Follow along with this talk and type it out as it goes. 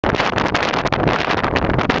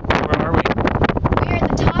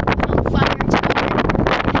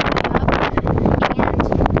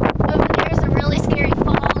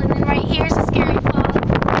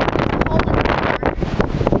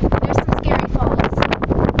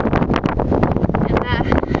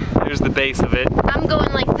base of it. I'm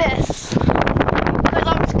going like this. Because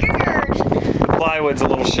I'm scared. The plywood's a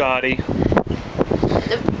little shoddy.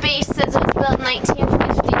 The base says it was built in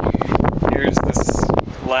 1950. Here's this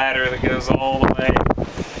ladder that goes all the way.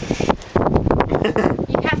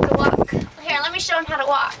 You have to walk. Here, let me show him how to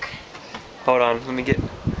walk. Hold on, let me get...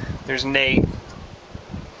 There's Nate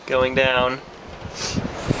going down.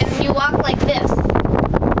 And you walk like this.